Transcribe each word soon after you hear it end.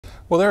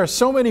Well, there are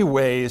so many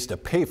ways to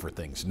pay for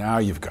things now.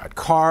 You've got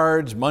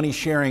cards, money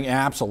sharing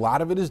apps. A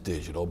lot of it is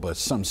digital, but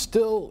some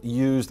still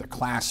use the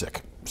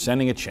classic,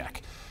 sending a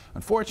check.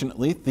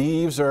 Unfortunately,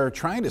 thieves are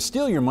trying to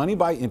steal your money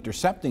by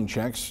intercepting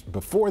checks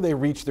before they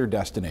reach their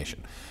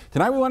destination.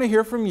 Tonight we want to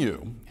hear from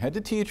you. Head to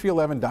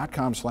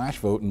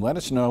thv11.com/vote and let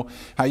us know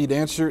how you'd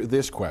answer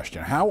this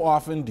question. How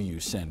often do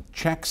you send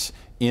checks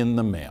in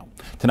the mail?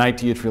 Tonight,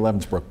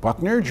 THV11's Brooke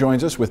Buckner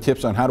joins us with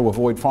tips on how to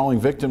avoid falling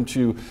victim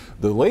to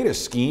the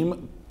latest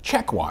scheme,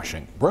 check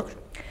washing. Brooke?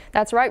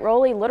 That's right,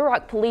 Rolly. Little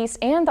Rock Police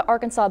and the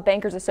Arkansas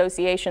Bankers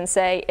Association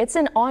say it's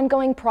an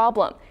ongoing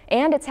problem,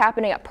 and it's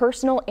happening at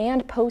personal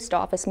and post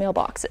office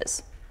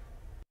mailboxes.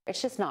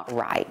 It's just not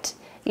right,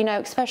 you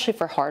know, especially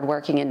for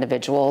hardworking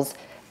individuals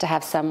to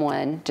have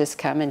someone just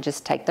come and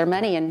just take their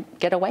money and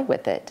get away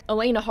with it.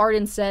 Elena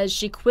Hardin says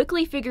she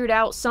quickly figured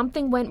out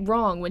something went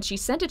wrong when she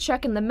sent a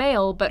check in the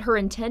mail, but her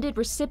intended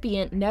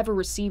recipient never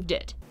received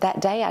it.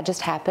 That day I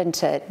just happened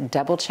to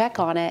double check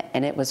on it,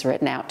 and it was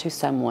written out to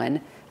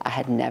someone I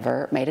had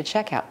never made a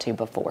check out to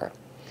before.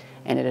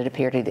 And it had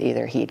appeared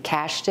either he had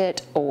cashed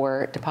it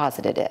or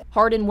deposited it.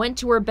 Hardin went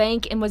to her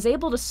bank and was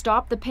able to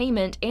stop the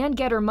payment and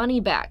get her money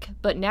back.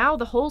 But now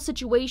the whole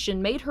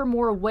situation made her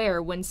more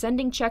aware when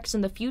sending checks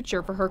in the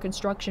future for her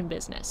construction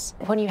business.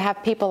 When you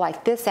have people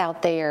like this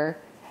out there,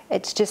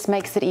 it just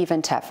makes it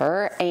even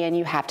tougher, and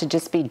you have to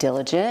just be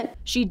diligent.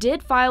 She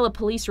did file a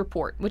police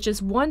report, which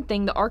is one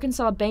thing the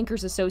Arkansas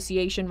Bankers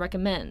Association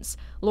recommends.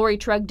 Lori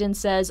Tregden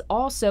says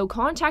also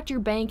contact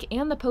your bank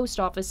and the post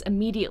office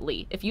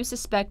immediately if you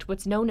suspect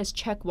what's known as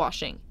check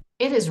washing.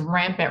 It is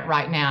rampant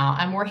right now,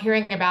 and we're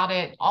hearing about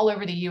it all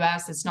over the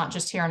U.S. It's not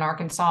just here in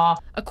Arkansas.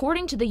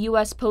 According to the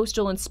U.S.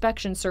 Postal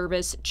Inspection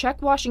Service,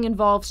 check washing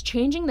involves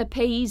changing the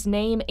payee's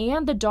name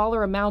and the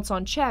dollar amounts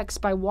on checks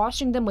by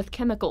washing them with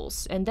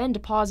chemicals and then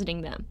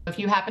depositing them. If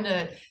you happen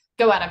to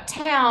go out of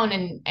town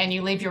and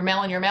you leave your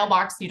mail in your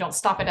mailbox, you don't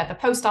stop it at the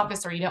post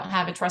office, or you don't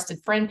have a trusted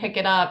friend pick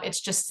it up,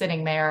 it's just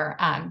sitting there,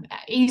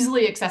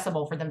 easily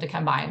accessible for them to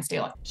come by and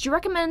steal it. She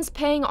recommends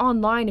paying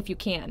online if you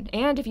can,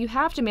 and if you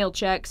have to mail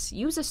checks,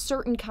 use a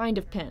certain kind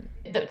of pen.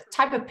 The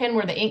type of pen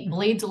where the ink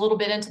bleeds a little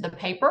bit into the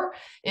paper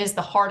is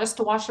the hardest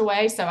to wash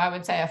away, so I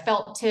would say a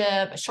felt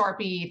tip, a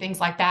Sharpie, things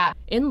like that.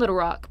 In Little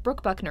Rock,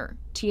 Brooke Buckner,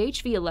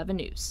 THV 11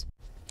 News.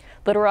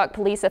 Little Rock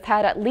police have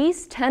had at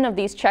least 10 of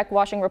these check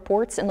washing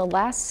reports in the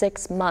last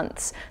 6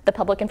 months. The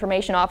public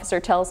information officer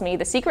tells me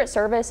the Secret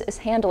Service is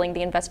handling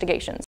the investigations.